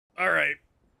All right.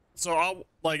 So I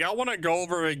want to go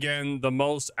over again the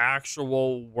most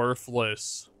actual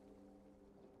worthless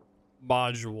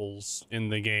modules in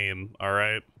the game. All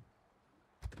right.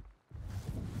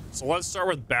 So let's start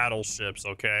with battleships,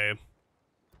 okay?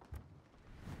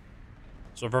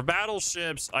 So for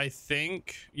battleships, I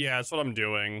think, yeah, that's what I'm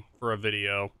doing for a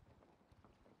video.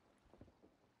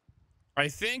 I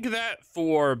think that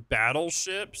for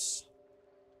battleships,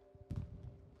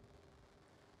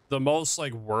 the most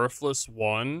like worthless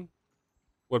one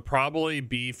would probably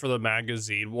be for the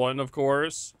magazine one, of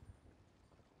course.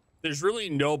 There's really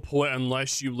no point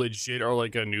unless you legit are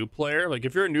like a new player. Like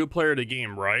if you're a new player to the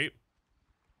game, right?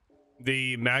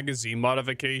 The magazine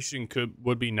modification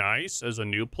would be nice as a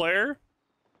new player.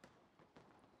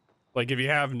 Like if you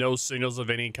have no signals of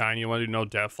any kind, you want to do no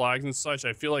death flags and such,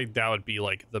 I feel like that would be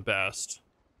like the best.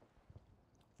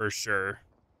 For sure.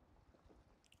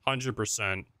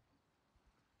 100%.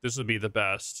 This would be the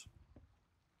best.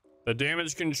 The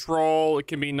damage control, it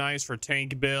can be nice for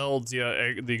tank builds.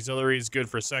 Yeah, the auxiliary is good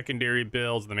for secondary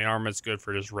builds. The main armament's good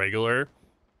for just regular.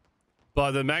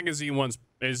 But the magazine one's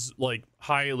is like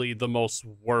highly the most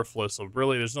worthless. So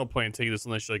really, there's no point in taking this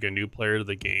unless you're like a new player to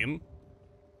the game.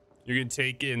 You can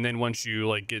take it, and then once you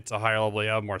like get to higher level, you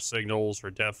have more signals for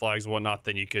death flags and whatnot.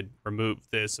 Then you could remove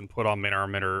this and put on main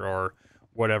armament or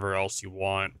whatever else you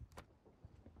want.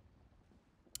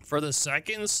 For the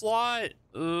second slot,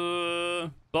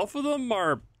 both of them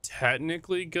are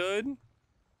technically good.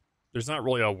 There's not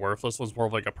really a worthless one. It's more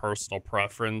of like a personal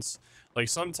preference. Like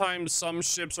sometimes some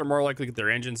ships are more likely to get their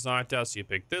engines knocked out, so you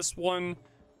pick this one.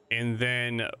 And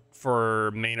then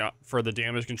for the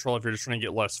damage control, if you're just trying to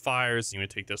get less fires, you would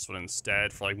take this one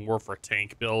instead. For like more for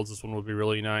tank builds, this one would be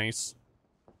really nice.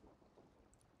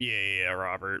 Yeah,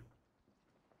 Robert.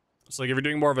 So like if you're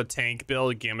doing more of a tank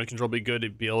build, damage control would be good to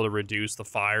be able to reduce the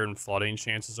fire and flooding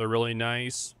chances are really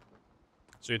nice.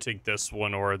 So you take this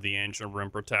one or the engine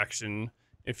room protection.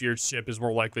 If your ship is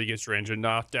more likely to get your engine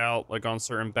knocked out, like on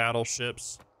certain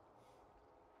battleships.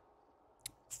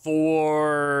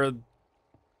 For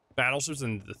battleships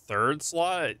in the third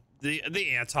slot, the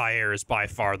anti-air is by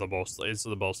far the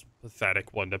most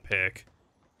pathetic one to pick.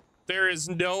 There is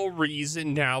no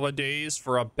reason nowadays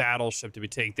for a battleship to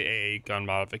take the AA gun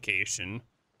modification.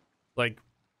 Like,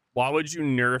 why would you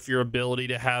nerf your ability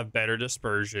to have better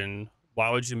dispersion? Why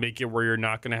would you make it where you're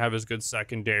not going to have as good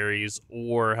secondaries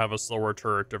or have a slower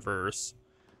turret diverse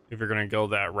if you're going to go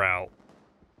that route?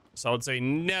 So I would say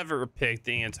never pick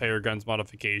the anti-air guns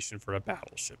modification for a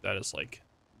battleship. That is like,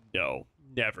 no,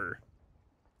 never.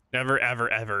 Never, ever,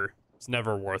 ever. It's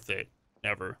never worth it.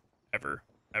 Never, ever,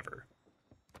 ever.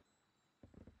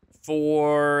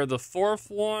 For the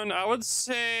fourth one, I would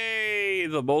say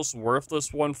the most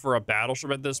worthless one for a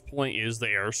battleship at this point is the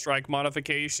airstrike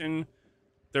modification.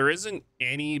 There isn't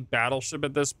any battleship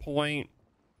at this point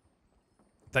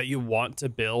that you want to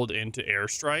build into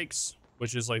airstrikes,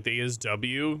 which is like the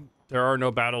ASW. There are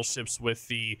no battleships with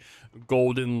the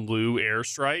golden Lou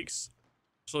airstrikes.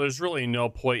 So there's really no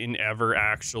point in ever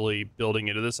actually building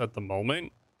into this at the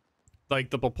moment. Like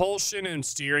the propulsion and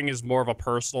steering is more of a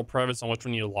personal preference on which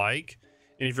one you like.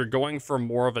 And if you're going for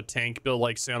more of a tank build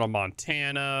like Santa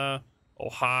Montana,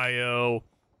 Ohio,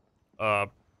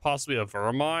 possibly a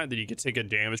Vermont, then you could take a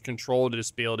damage control to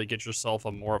just be able to get yourself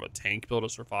a more of a tank build to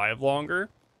survive longer.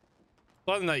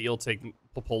 Other than that, you'll take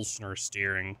propulsion or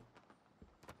steering.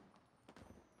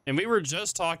 And we were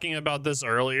just talking about this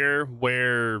earlier,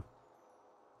 where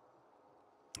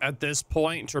at this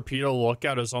point, torpedo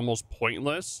lookout is almost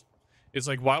pointless. It's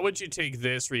like, why would you take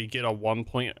this where you get a 1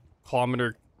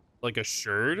 kilometer like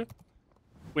assured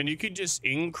when you could just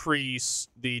increase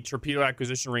the torpedo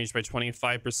acquisition range by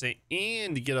 25%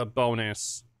 and get a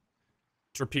bonus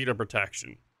torpedo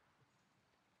protection?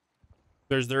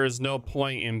 There is no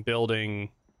point in building,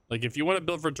 like if you want to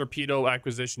build for torpedo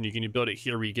acquisition, you can build it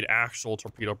here where you get actual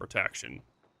torpedo protection.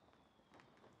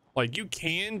 Like you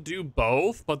can do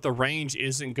both, but the range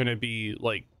isn't going to be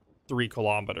like 3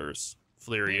 kilometers.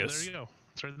 Furious. Yeah, there you go.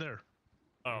 It's right there.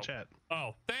 Oh, chat.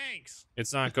 Oh, thanks.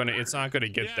 It's not gonna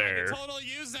get there. I can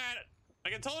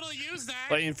totally use that.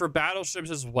 Like, and for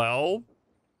battleships as well,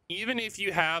 even if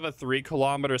you have a 3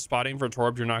 kilometer spotting for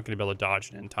torp, you're not gonna be able to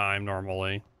dodge it in time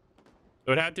normally. It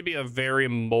would have to be a very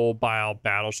mobile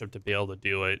battleship to be able to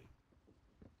do it.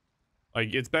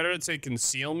 Like, it's better to take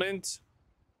concealment,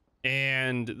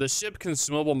 and the ship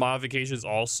consumable modification is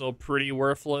also pretty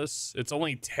worthless. It's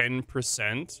only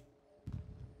 10%.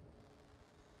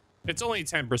 It's only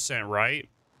 10%, right?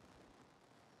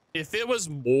 If it was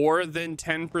more than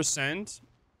 10%,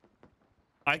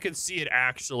 I could see it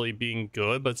actually being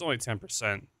good, but it's only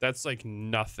 10%. That's like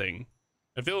nothing.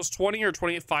 If it was 20 or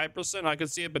 25%, I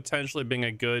could see it potentially being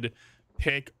a good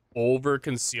pick over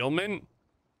concealment.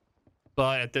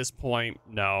 But at this point,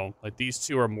 no. Like, these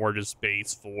two are more just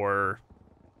baits for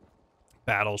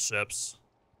battleships.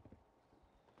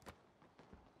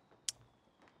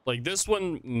 Like, this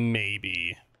one,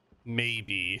 maybe.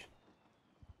 Maybe.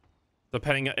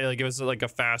 Depending, like, if it's like a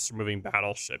faster moving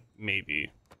battleship,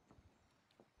 maybe.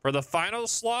 For the final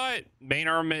slot, main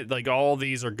armament, like, all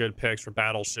these are good picks for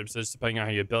battleships, just depending on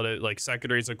how you build it. Like,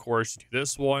 secondaries, of course, you do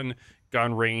this one.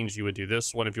 Gun range, you would do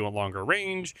this one if you want longer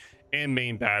range. And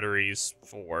main batteries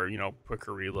for, you know,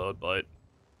 quicker reload. But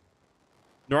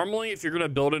normally, if you're going to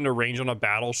build into range on a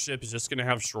battleship, it's just going to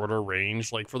have shorter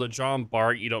range. Like, for the John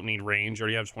Bart, you don't need range. You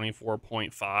already have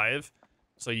 24.5.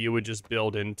 So you would just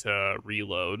build into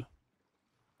reload.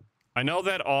 I know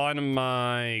that on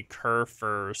my curve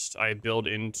first, I build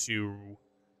into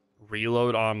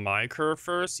reload on my curve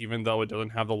first, even though it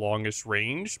doesn't have the longest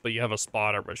range, but you have a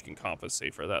spotter which can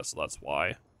compensate for that, so that's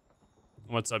why.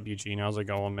 What's up, Eugene? How's it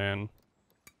going, man?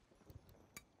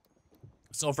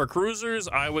 So for cruisers,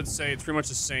 I would say it's pretty much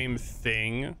the same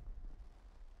thing.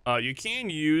 You can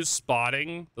use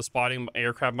spotting. The spotting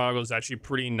aircraft model is actually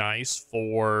pretty nice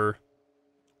for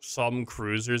some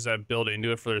cruisers that build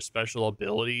into it for their special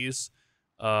abilities.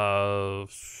 The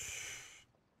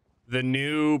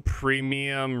new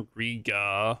premium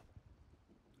Riga,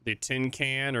 the tin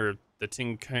can or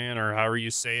however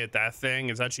you say it, that thing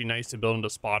is actually nice to build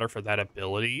into spotter for that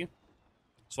ability.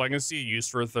 So I can see a use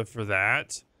for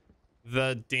that.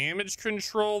 The damage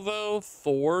control, though,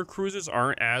 for cruisers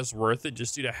aren't as worth it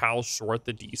just due to how short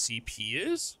the DCP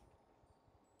is.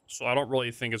 So I don't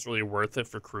really think it's really worth it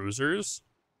for cruisers.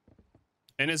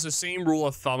 And it's the same rule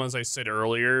of thumb as I said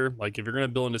earlier. Like, if you're going to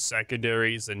build into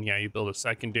secondaries, then yeah, you build a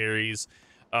secondaries.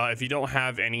 If you don't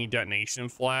have any detonation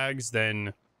flags,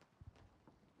 then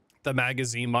the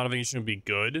magazine modification would be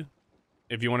good.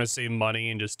 If you want to save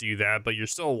money and just do that, but you're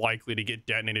still likely to get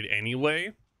detonated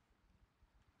anyway.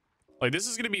 Like, this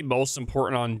is going to be most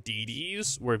important on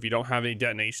DDs, where if you don't have any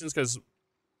detonations, because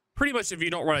pretty much if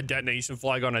you don't run a detonation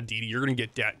flag on a DD, you're going to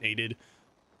get detonated.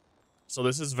 So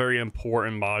this is a very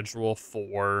important module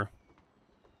for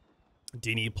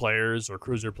DD players or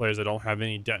cruiser players that don't have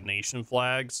any detonation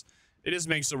flags. It just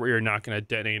makes it where you're not going to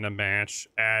detonate in a match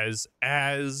as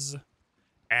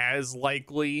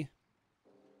likely,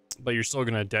 but you're still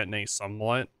going to detonate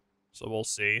somewhat. So we'll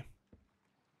see.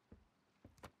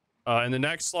 In the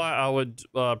next slot, I would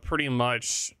pretty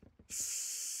much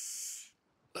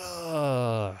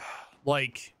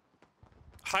like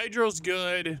Hydro's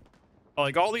good.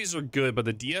 Like, all these are good, but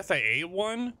the DFAA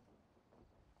one,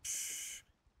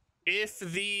 if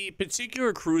the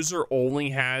particular cruiser only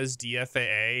has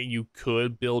DFAA, you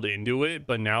could build into it,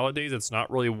 but nowadays it's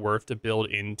not really worth to build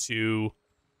into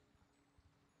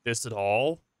this at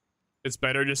all. It's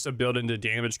better just to build into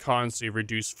damage con so you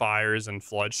reduce fires and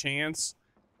flood chance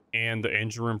and the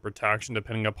engine room protection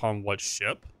depending upon what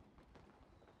ship.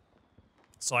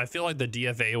 So I feel like the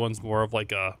DFAA one's more of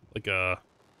like a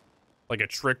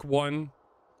trick one.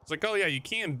 It's like, oh yeah, you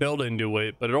can build into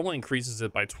it, but it only increases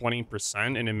it by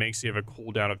 20% and it makes you have a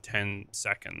cooldown of 10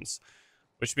 seconds.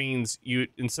 Which means you,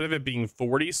 instead of it being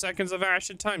 40 seconds of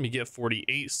action time, you get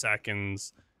 48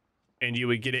 seconds. And you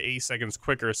would get it 8 seconds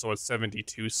quicker, so it's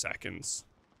 72 seconds.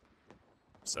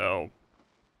 So,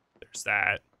 there's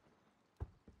that.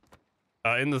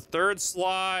 In the third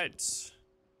slot,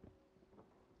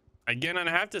 again, I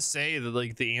have to say that,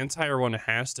 like, the anti-air one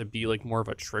has to be, like, more of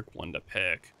a trick one to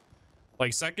pick.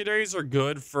 Like, secondaries are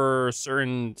good for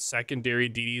certain secondary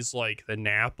DDs, like the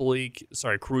Napoli,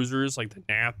 sorry, cruisers, like the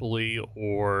Napoli,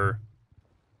 or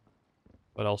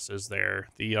what else is there?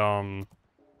 The,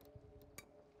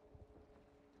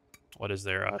 what is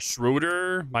there?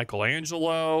 Schroeder,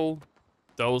 Michelangelo,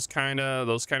 those kind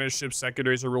of ship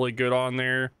secondaries are really good on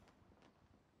there.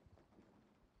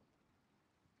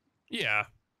 Yeah.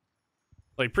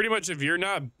 Like, pretty much if you're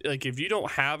not, like, if you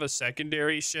don't have a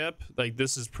secondary ship, like,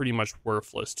 this is pretty much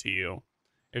worthless to you.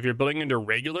 If you're building into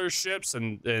regular ships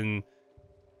and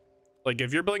like,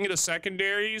 if you're building into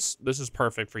secondaries, this is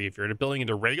perfect for you. If you're building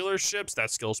into regular ships,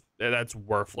 that's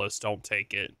worthless. Don't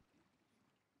take it.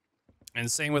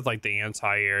 And same with, like, the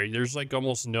anti-air. There's, like,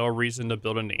 almost no reason to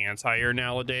build into anti-air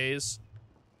nowadays.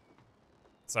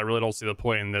 So I really don't see the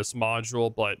point in this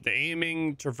module. But the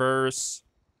aiming, traverse...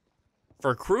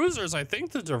 For cruisers, I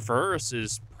think the traverse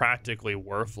is practically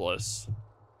worthless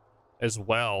as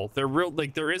well.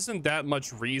 There isn't that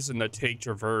much reason to take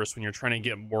traverse when you're trying to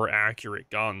get more accurate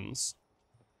guns.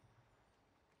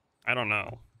 I don't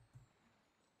know.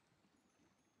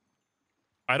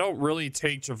 I don't really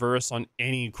take traverse on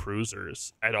any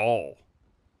cruisers at all.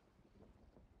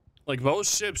 Like,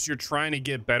 most ships, you're trying to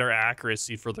get better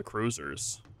accuracy for the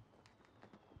cruisers.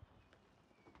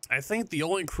 I think the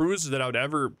only cruiser that I would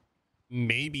ever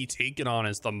maybe take it on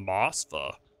is the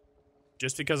Mosfa,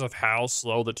 just because of how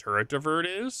slow the turret divert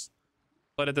is.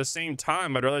 But at the same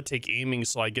time, I'd rather take aiming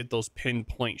so I get those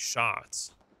pinpoint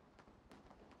shots.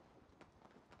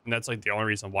 And that's like the only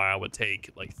reason why I would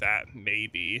take like that,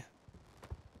 maybe.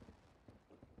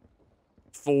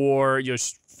 For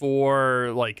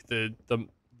like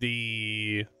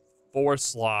the 4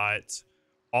 slot,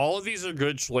 all of these are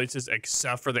good choices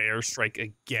except for the airstrike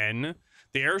again.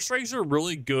 The airstrikes are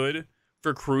really good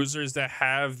for cruisers that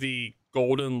have the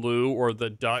Golden Lou or the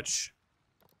Dutch,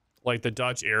 like the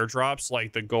Dutch airdrops,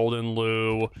 like the Golden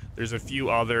Lou. There's a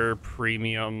few other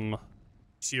premium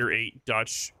tier 8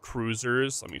 Dutch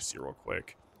cruisers. Let me see real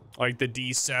quick. Like the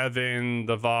D7,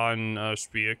 the Von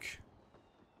Spiek.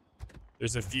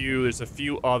 There's a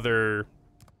few other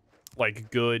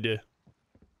like good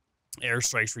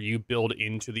airstrikes where you build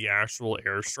into the actual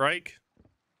airstrike.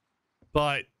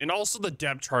 But, and also the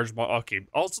depth charge,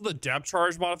 also the depth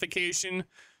charge modification.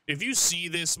 If you see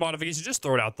this modification, just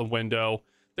throw it out the window.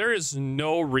 There is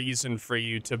no reason for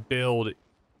you to build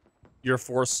your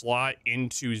 4 slot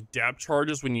into depth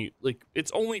charges when you, like,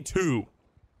 it's only 2,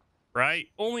 right?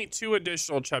 Only 2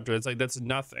 additional chapters. It's like, that's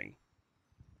nothing.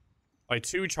 Like,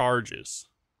 2 charges.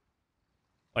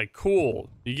 Like, cool.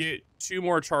 You get 2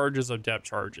 more charges of depth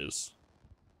charges.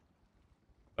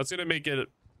 That's gonna make it,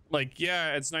 like,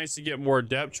 yeah, it's nice to get more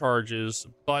depth charges,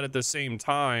 but at the same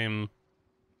time,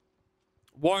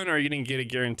 1, are you gonna get a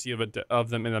guarantee of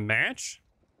them in a match?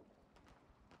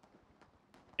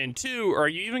 And 2, are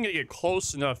you even gonna get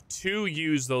close enough to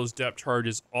use those depth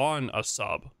charges on a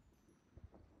sub?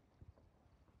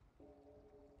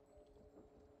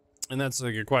 And that's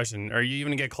a good question. Are you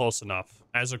even gonna get close enough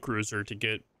as a cruiser to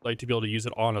get, like, to be able to use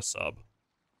it on a sub?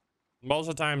 Most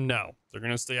of the time, no. They're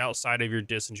gonna stay outside of your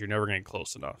distance. You're never gonna get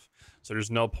close enough. So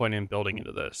there's no point in building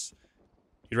into this.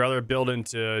 You'd rather build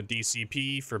into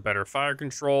DCP for better fire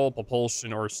control,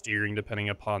 propulsion, or steering, depending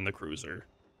upon the cruiser.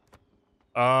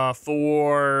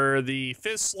 For the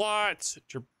 5th slot,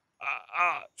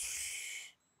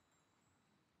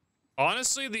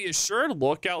 honestly, the assured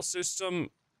lookout system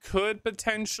could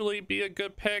potentially be a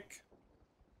good pick.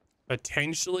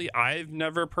 Potentially, I've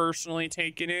never personally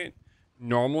taken it.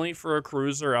 Normally, for a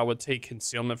cruiser, I would take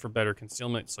concealment for better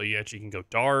concealment, so you actually can go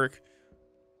dark.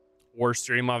 Or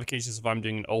steering modifications if I'm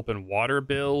doing an open water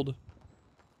build.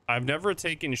 I've never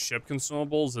taken ship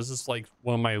consumables. This is like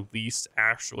one of my least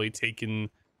actually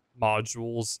taken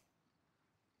modules.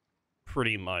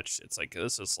 Pretty much. It's like,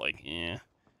 this is like, eh.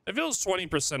 If it was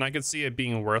 20%, I could see it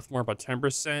being worth more, but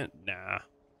 10%, nah.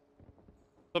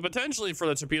 But potentially for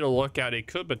the torpedo lookout, it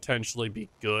could potentially be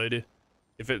good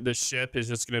if the ship is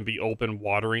just going to be open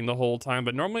watering the whole time.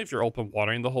 But normally if you're open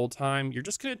watering the whole time, you're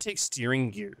just going to take steering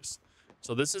gears.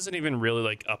 So this isn't even really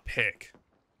like a pick.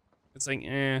 It's like,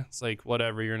 it's like,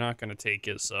 whatever, you're not going to take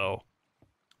it, so.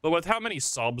 But with how many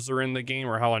subs are in the game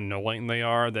or how annoying they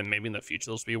are, then maybe in the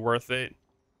future they'll be worth it.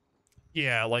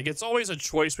 Yeah, like, it's always a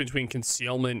choice between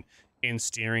concealment and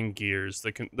steering gears.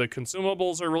 The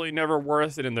consumables are really never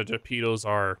worth it, and the torpedoes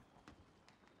are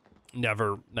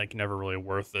never really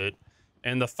worth it.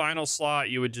 And the final slot,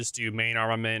 you would just do main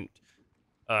armament,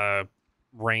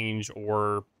 range,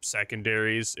 or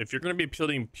secondaries. If you're going to be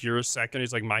building pure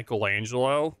secondaries like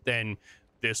Michelangelo, then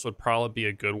this would probably be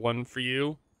a good one for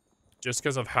you, just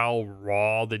because of how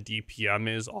raw the DPM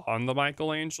is on the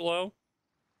Michelangelo.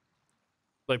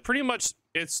 Like, pretty much,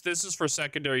 this is for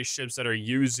secondary ships that are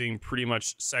using pretty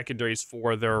much secondaries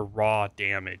for their raw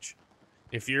damage.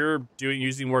 If you're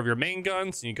using more of your main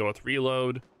guns, and you go with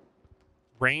reload.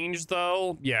 Range,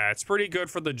 though, yeah, it's pretty good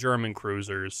for the German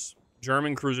cruisers.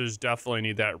 German cruisers definitely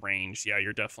need that range. Yeah,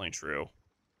 you're definitely true.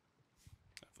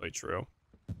 Definitely true.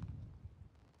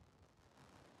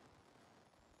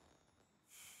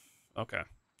 Okay.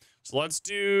 So let's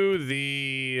do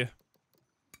the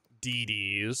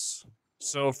DDs.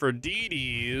 So for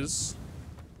DDs,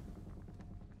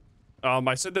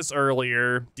 I said this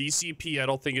earlier, DCP I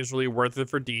don't think is really worth it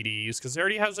for DDs because they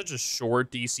already have such a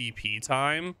short DCP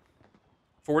time.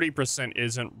 40%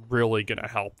 isn't really going to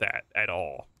help that at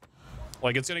all.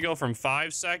 Like, it's going to go from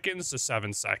 5 seconds to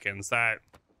 7 seconds. That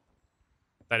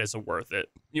isn't worth it.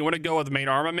 You want to go with main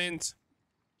armament?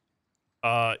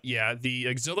 Yeah, the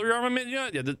auxiliary armament,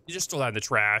 yeah, just throw that in the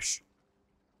trash.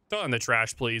 Throw it in the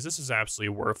trash, please. This is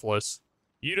absolutely worthless.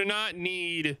 You do not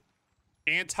need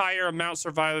anti-air mount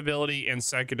survivability and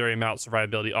secondary mount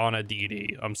survivability on a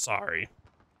DD. I'm sorry.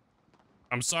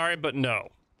 I'm sorry, but no.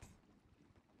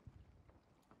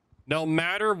 No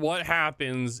matter what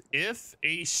happens, if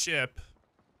a ship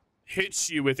hits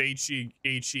you with HE,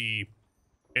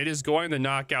 it is going to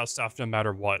knock out stuff no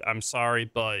matter what. I'm sorry,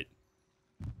 but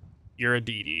you're a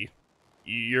DD.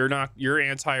 Your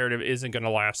anti-air isn't going to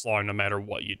last long no matter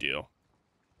what you do.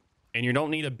 And you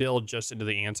don't need to build just into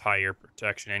the anti-air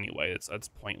protection anyway. That's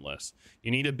pointless.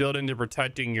 You need to build into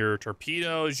protecting your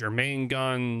torpedoes, your main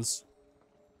guns.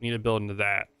 You need to build into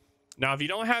that. Now, if you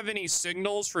don't have any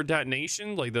signals for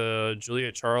detonation, like the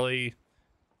Juliet Charlie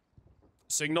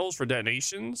signals for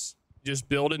detonations, just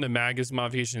build into magazine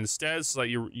modification instead, so that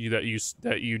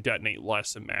you detonate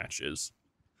less in matches.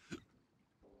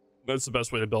 That's the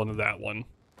best way to build into that one.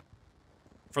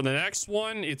 For the next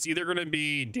one, it's either going to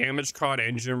be damage caught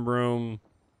engine room.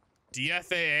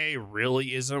 DFAA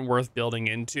really isn't worth building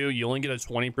into. You only get a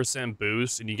 20%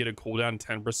 boost and you get a cooldown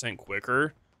 10%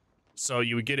 quicker. So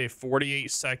you would get a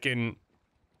 48-second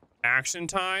action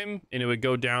time and it would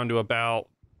go down to about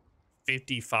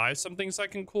 55 something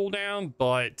second cooldown,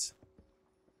 but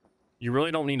you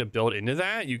really don't need to build into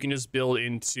that. You can just build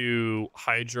into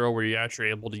Hydro, where you're actually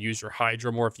able to use your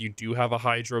Hydro more if you do have a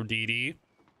Hydro DD.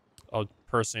 I'll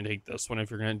personally take this one if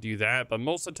you're going to do that. But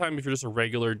most of the time, if you're just a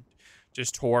regular,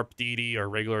 just Torp DD or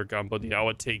regular Gunboat DD, I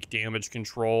would take damage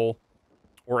control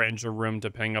or engine room,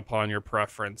 depending upon your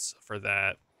preference for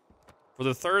that. For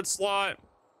the third slot,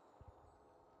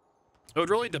 it would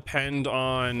really depend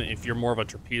on if you're more of a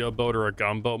torpedo boat or a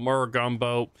gunboat. More a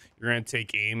gunboat, you're going to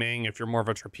take aiming. If you're more of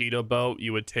a torpedo boat,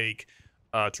 you would take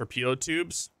torpedo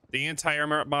tubes. The anti-air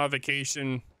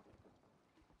modification,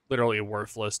 literally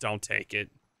worthless. Don't take it.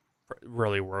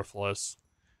 Really worthless.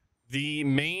 The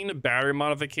main battery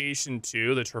modification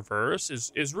too, the Traverse,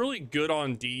 is really good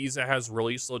on Ds that has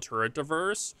really slow turret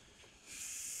diverse.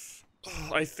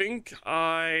 I think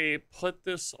I put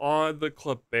this on the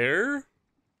Kleber.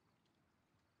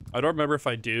 I don't remember if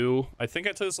I do. I think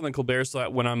I took this on the Kleber so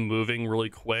that when I'm moving really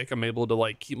quick, I'm able to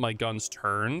like keep my guns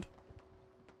turned.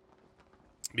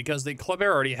 Because the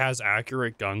Kleber already has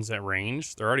accurate guns at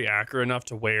range. They're already accurate enough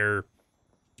to where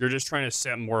you're just trying to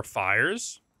set more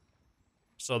fires.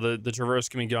 So the Traverse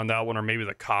can be good on that one, or maybe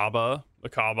the Kaba. The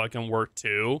Kaba can work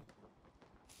too.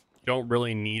 You don't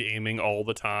really need aiming all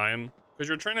the time, because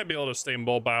you're trying to be able to stay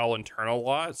mobile and turn a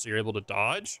lot, so you're able to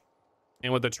dodge.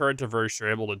 And with the turret Traverse, you're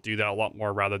able to do that a lot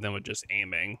more rather than with just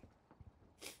aiming.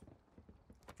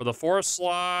 For the fourth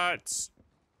slot,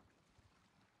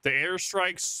 the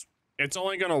airstrikes, it's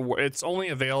only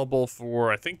available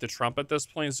for, I think the Trump at this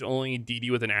point is the only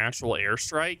DD with an actual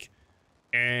airstrike.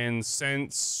 And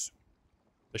since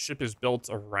the ship is built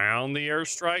around the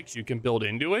airstrikes, you can build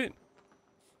into it.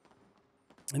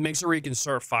 It makes it where you can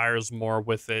start fires more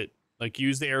with it. Like,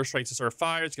 use the airstrike to start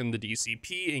fires, get in the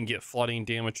DCP, and get flooding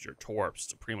damage to your torps.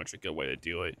 It's pretty much a good way to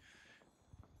do it.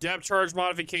 Depth charge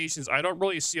modifications, I don't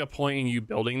really see a point in you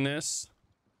building this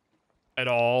at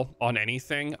all on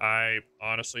anything. I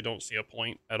honestly don't see a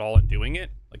point at all in doing it.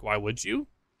 Like, why would you?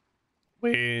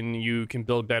 When you can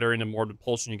build better into more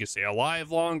propulsion, you can stay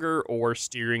alive longer, or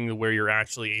steering to where you're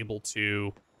actually able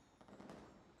to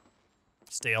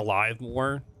stay alive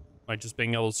more, like just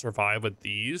being able to survive with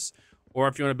these. Or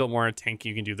if you want to build more in a tank,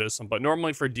 you can do this one. But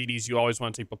normally for DDs, you always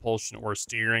want to take propulsion, or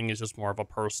steering is just more of a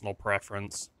personal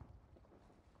preference.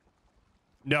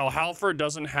 No, Halford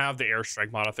doesn't have the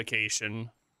airstrike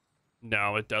modification.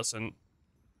 No, it doesn't.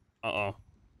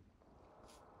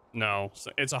 No,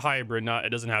 it's a hybrid, it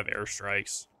doesn't have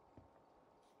airstrikes.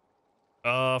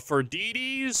 For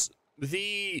DDs,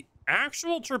 the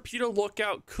actual torpedo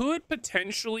lookout could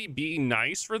potentially be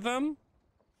nice for them,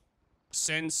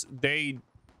 since they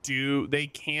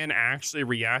can actually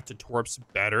react to torps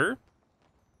better.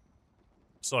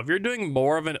 So if you're doing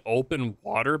more of an open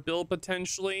water build,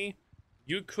 potentially,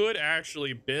 you could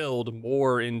actually build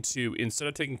more into, instead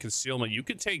of taking concealment, you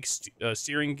could take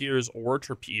steering gears or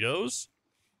torpedoes,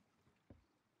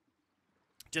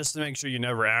 just to make sure you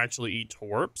never actually eat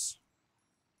torps.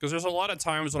 Because there's a lot of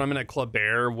times when I'm in a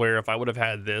Kleber where if I would have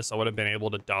had this, I would have been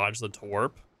able to dodge the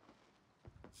torp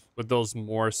with those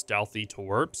more stealthy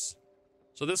torps.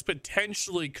 So this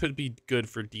potentially could be good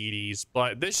for DDs,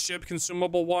 but this ship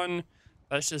consumable one,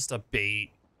 that's just a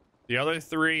bait. The other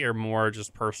three are more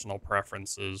just personal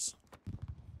preferences.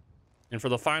 And for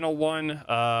the final one,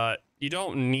 you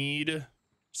don't need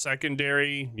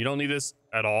secondary. You don't need this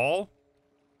at all.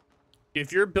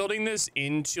 If you're building this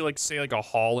into, like, say, like a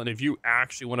Holland, if you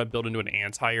actually want to build into an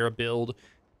anti-air build,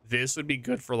 this would be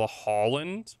good for the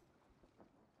Holland.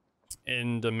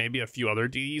 And maybe a few other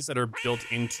DDs that are built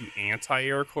into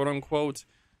anti-air, quote unquote.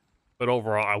 But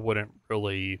overall, I wouldn't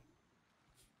really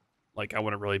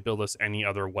build this any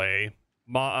other way.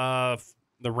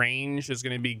 The range is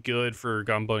going to be good for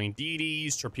gunboating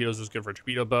DDs. Torpedoes is good for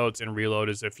torpedo boats, and reload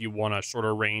is if you want a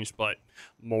shorter range but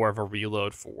more of a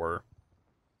reload for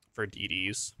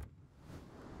DDs.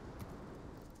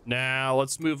 Now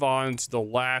let's move on to the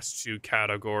last two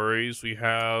categories. We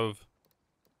have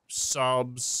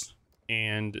subs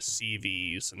and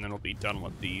CVs, and then we'll be done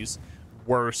with these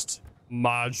worst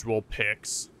module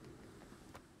picks.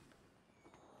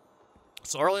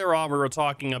 So earlier on, we were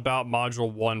talking about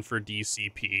module 1 for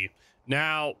DCP.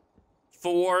 Now,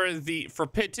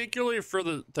 particularly for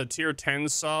the tier 10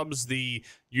 subs, the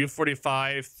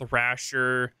U-45,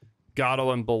 Thrasher,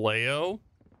 Gato, and Baleo,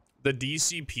 the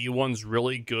DCP one's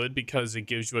really good because it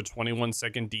gives you a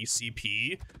 21-second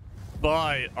DCP.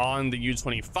 But on the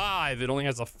U-25, it only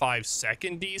has a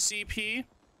 5-second DCP.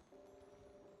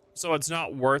 So it's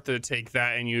not worth it to take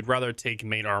that, and you'd rather take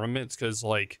main armaments because,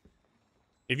 like,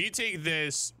 if you take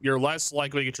this, you're less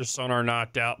likely to get your sonar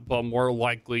knocked out, but more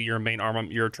likely your main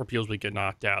armament, your torpedoes will get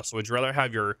knocked out. So would you rather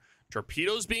have your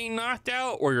torpedoes being knocked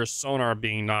out or your sonar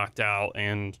being knocked out?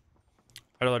 And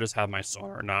I'd rather just have my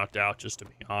sonar knocked out, just to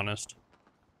be honest.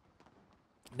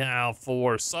 Now,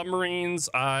 for submarines,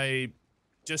 I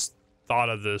just thought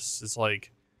of this. It's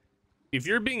like, if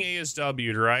you're being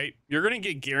ASW'd, right, you're going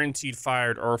to get guaranteed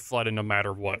fired or flooded no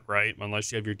matter what, right?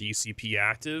 Unless you have your DCP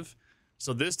active.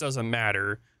 So this doesn't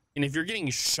matter. And if you're getting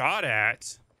shot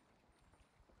at,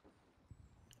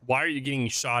 why are you getting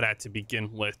shot at to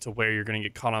begin with to where you're going to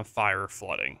get caught on fire or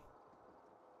flooding?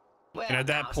 Well, and at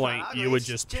that point, you would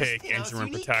just pick engine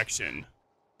room protection.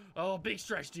 Oh, big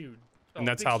stretch, dude. Oh, and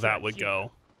that's how that would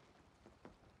go.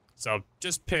 So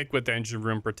just pick with engine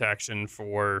room protection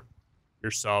for your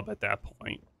sub at that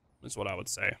point, is what I would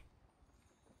say.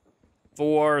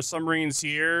 For submarines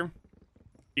here,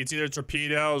 it's either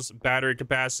torpedoes, battery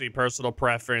capacity, personal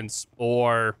preference,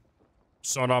 or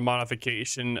sonar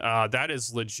modification. That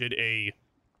is legit a...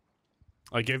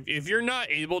 Like, if you're not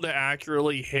able to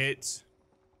accurately hit,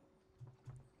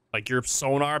 like, your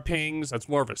sonar pings, that's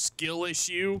more of a skill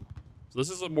issue. So this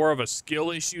is more of a skill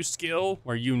issue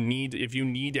where you need... If you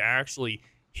need to actually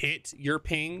hit your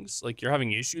pings, like, you're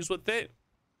having issues with it,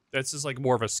 that's just, like,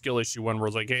 more of a skill issue one where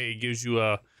it's like, hey, it gives you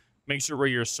a... Make sure where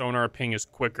your sonar ping is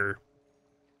quicker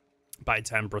by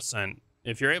 10%.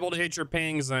 If you're able to hit your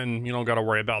pings, then you don't got to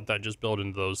worry about that. Just build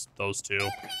into those two.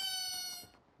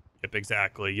 Yep,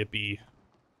 exactly. Yippee.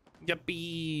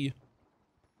 Yippee.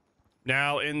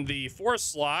 Now, in the 4th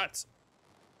slot,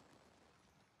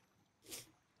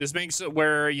 this makes it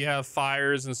where you have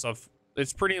fires and stuff.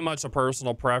 It's pretty much a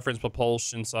personal preference,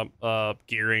 propulsion,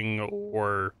 gearing,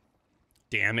 or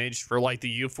damage. For, like, the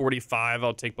U-45,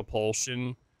 I'll take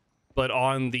propulsion. But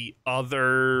on the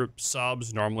other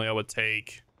subs, normally I would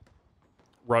take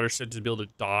rudder shift to be able to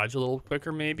dodge a little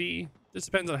quicker, maybe. This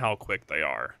depends on how quick they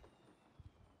are.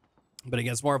 But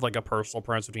again, it's more of like a personal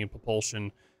preference between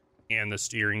propulsion and the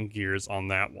steering gears on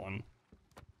that one.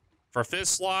 For 5th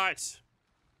slot,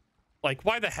 like,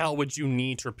 why the hell would you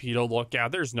need torpedo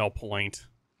lookout? There's no point.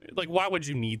 Like, why would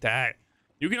you need that?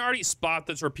 You can already spot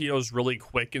the torpedoes really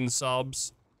quick in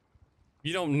subs.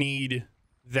 You don't need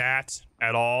that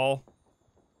at all.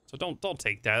 So don't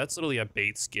take that. That's literally a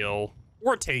bait skill.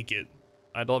 Or take it.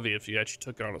 I'd love it if you actually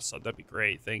took it on a sub. That'd be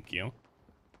great. Thank you.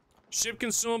 Ship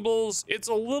consumables. It's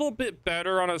a little bit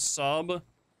better on a sub.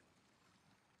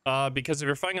 Because if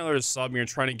you're fighting another sub and you're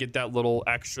trying to get that little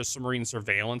extra submarine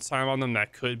surveillance time on them,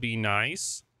 that could be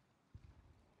nice.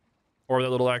 Or that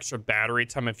little extra battery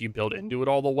time if you build into it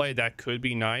all the way, that could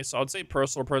be nice. I would say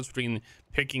personal preference between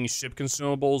picking ship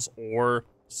consumables or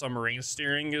submarine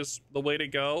steering is the way to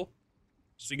go.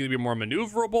 So you can be more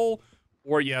maneuverable,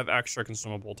 or you have extra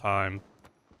consumable time.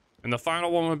 And the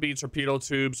final one would be torpedo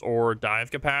tubes or dive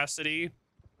capacity.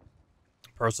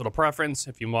 Personal preference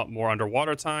if you want more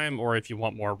underwater time or if you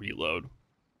want more reload.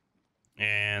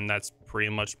 And that's pretty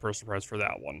much personal preference for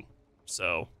that one.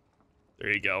 So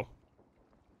there you go.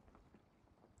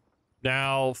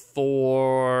 Now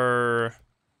for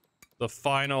the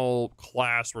final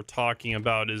class we're talking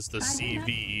about is the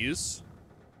CVs.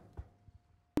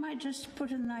 I might just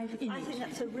put a knife in. I think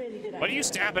that's a really good idea. What are you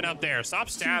stabbing up there? Stop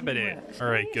stabbing it. All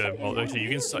right, good. Well, okay, you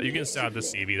can stab the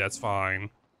CV. That's fine.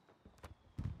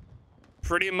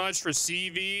 Pretty much for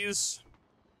CVs,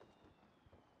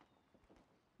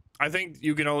 I think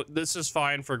you can. This is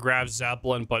fine for Graf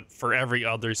Zeppelin, but for every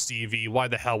other CV, why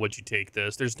the hell would you take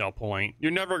this? There's no point.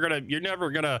 You're never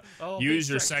gonna use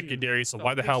your secondary. So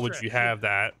why the hell would you have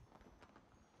that?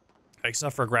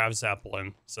 Except for Graf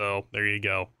Zeppelin. So there you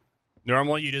go.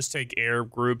 Normally, you just take air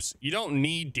groups. You don't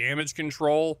need damage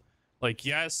control. Like,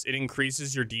 yes, it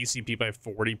increases your DCP by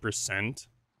 40%.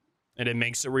 and it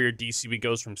makes it where your DCB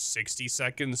goes from 60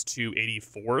 seconds to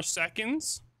 84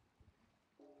 seconds.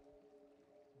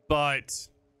 But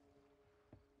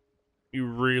you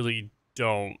really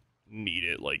don't need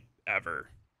it, like, ever.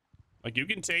 Like, you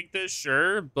can take this,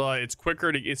 sure, but it's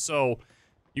quicker to get. So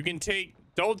you can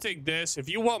don't take this. If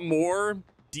you want more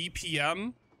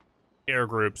DPM, air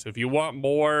groups. If you want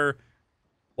more,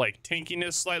 like,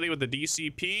 tankiness slightly with the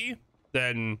DCP,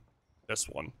 then this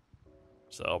one.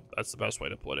 So that's the best way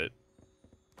to put it.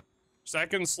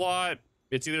 Second slot,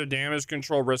 it's either damage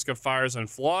control, risk of fires and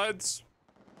floods.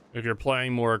 If you're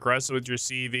playing more aggressive with your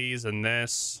CVs than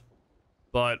this.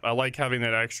 But I like having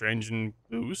that extra engine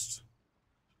boost.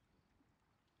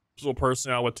 So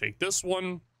personally, I would take this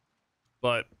one.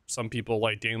 But some people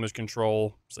like damage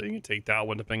control, so you can take that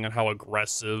one depending on how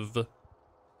aggressive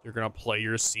you're gonna play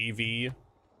your CV.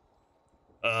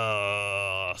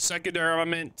 Secondary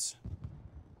armament.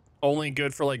 Only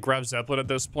good for, like, Grav Zeppelin at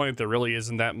this point. There really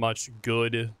isn't that much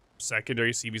good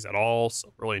secondary CVs at all,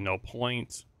 so really no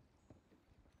point.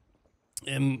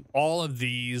 And all of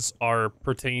these are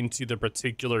pertain to the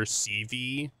particular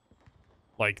CV,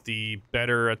 like the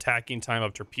better attacking time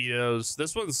of torpedoes.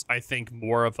 This one's, I think,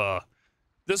 more of a...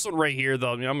 This one right here,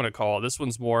 though, I mean, I'm going to call it, this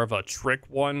one's more of a trick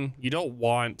one. You don't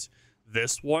want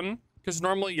this one, because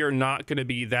normally you're not going to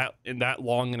be that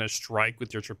long in a strike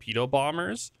with your torpedo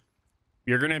bombers.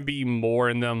 You're going to be more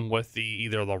in them with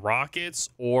either the rockets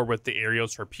or with the aerial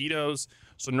torpedoes.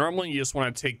 So normally you just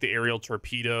want to take the aerial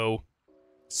torpedo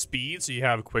speed so you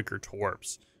have quicker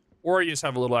torps, or you just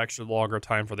have a little extra longer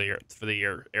time for the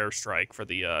airstrike for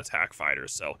the attack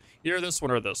fighters. So either this one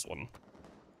or this one.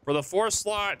 For the fourth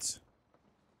slot,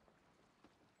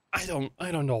 I don't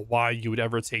know why you would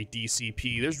ever take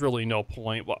DCP. There's really no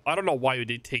point. Well, I don't know why you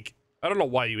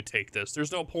would take this.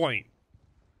 There's no point.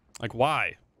 Like,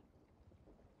 why?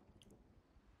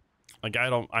 Like, I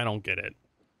don't get it.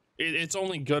 It's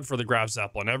only good for the Grav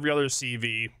Zeppelin. Every other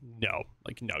CV, no.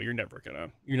 Like, no, you're never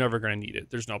gonna need it.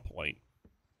 There's no point.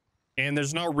 And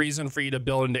there's no reason for you to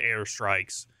build into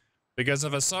airstrikes. Because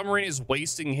if a submarine is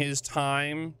wasting his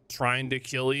time trying to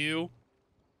kill you,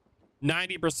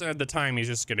 90% of the time he's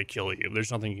just gonna kill you.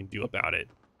 There's nothing you can do about it.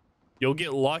 You'll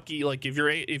get lucky, like if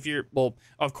you're well,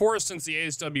 of course, since the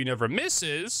ASW never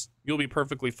misses, you'll be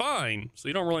perfectly fine. So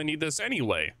you don't really need this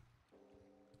anyway.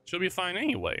 She'll be fine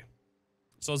anyway.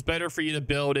 So it's better for you to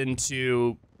build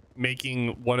into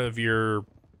making one of your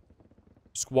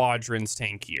squadrons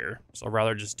tankier. So I'd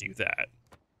rather just do that.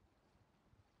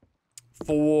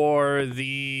 For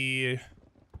the...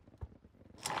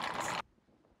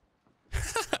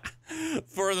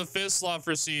 for the fifth slot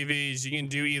for CVs, you can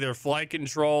do either flight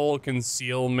control,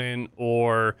 concealment,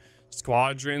 or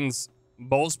squadrons.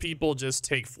 Most people just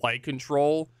take flight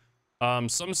control. Some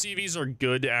CVs are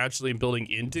good to actually building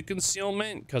into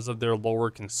concealment because of their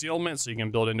lower concealment, so you can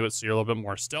build into it so you're a little bit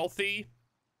more stealthy.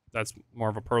 That's more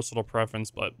of a personal preference,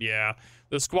 but yeah.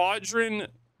 The squadron,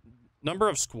 number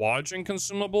of squadron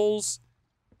consumables,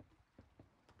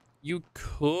 you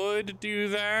could do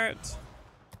that.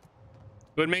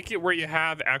 But make it where you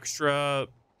have extra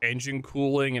engine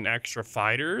cooling and extra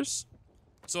fighters.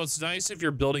 So it's nice if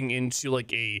you're building into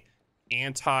like a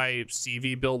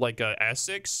anti-CV build like a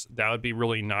Essex. That would be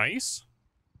really nice.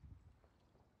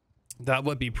 That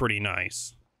would be pretty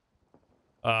nice.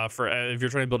 For if you're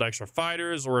trying to build extra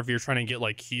fighters, or if you're trying to get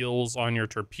like heals on your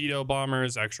torpedo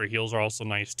bombers, extra heals are also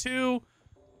nice too.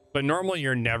 But normally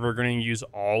you're never going to use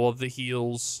all of the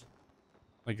heals.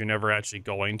 Like, you're never actually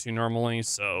going to normally.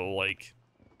 So like,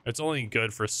 it's only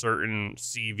good for certain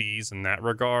CVs in that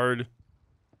regard.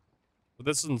 But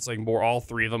this one's like more, all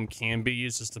three of them can be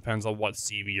used. Just depends on what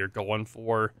CV you're going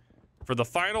for. For the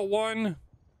final one,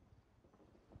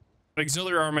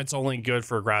 auxiliary armament's only good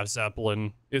for Grav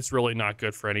Zeppelin. It's really not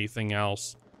good for anything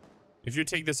else. If you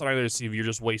take this on either CV, you're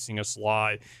just wasting a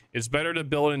slot. It's better to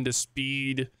build into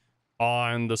speed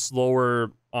on the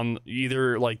slower, on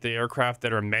either like the aircraft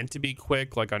that are meant to be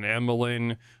quick, like on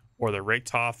Emmelin or the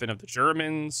Richthofen of the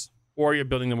Germans, or you're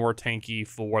building them more tanky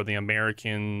for the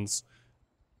Americans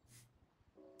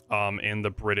and the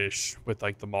British with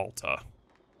like the Malta.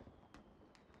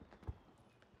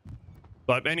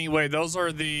 But anyway, those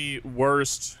are the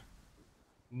worst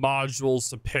modules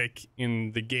to pick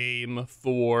in the game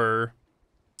for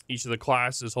each of the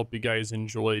classes. Hope you guys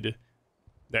enjoyed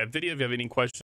that video. If you have any questions,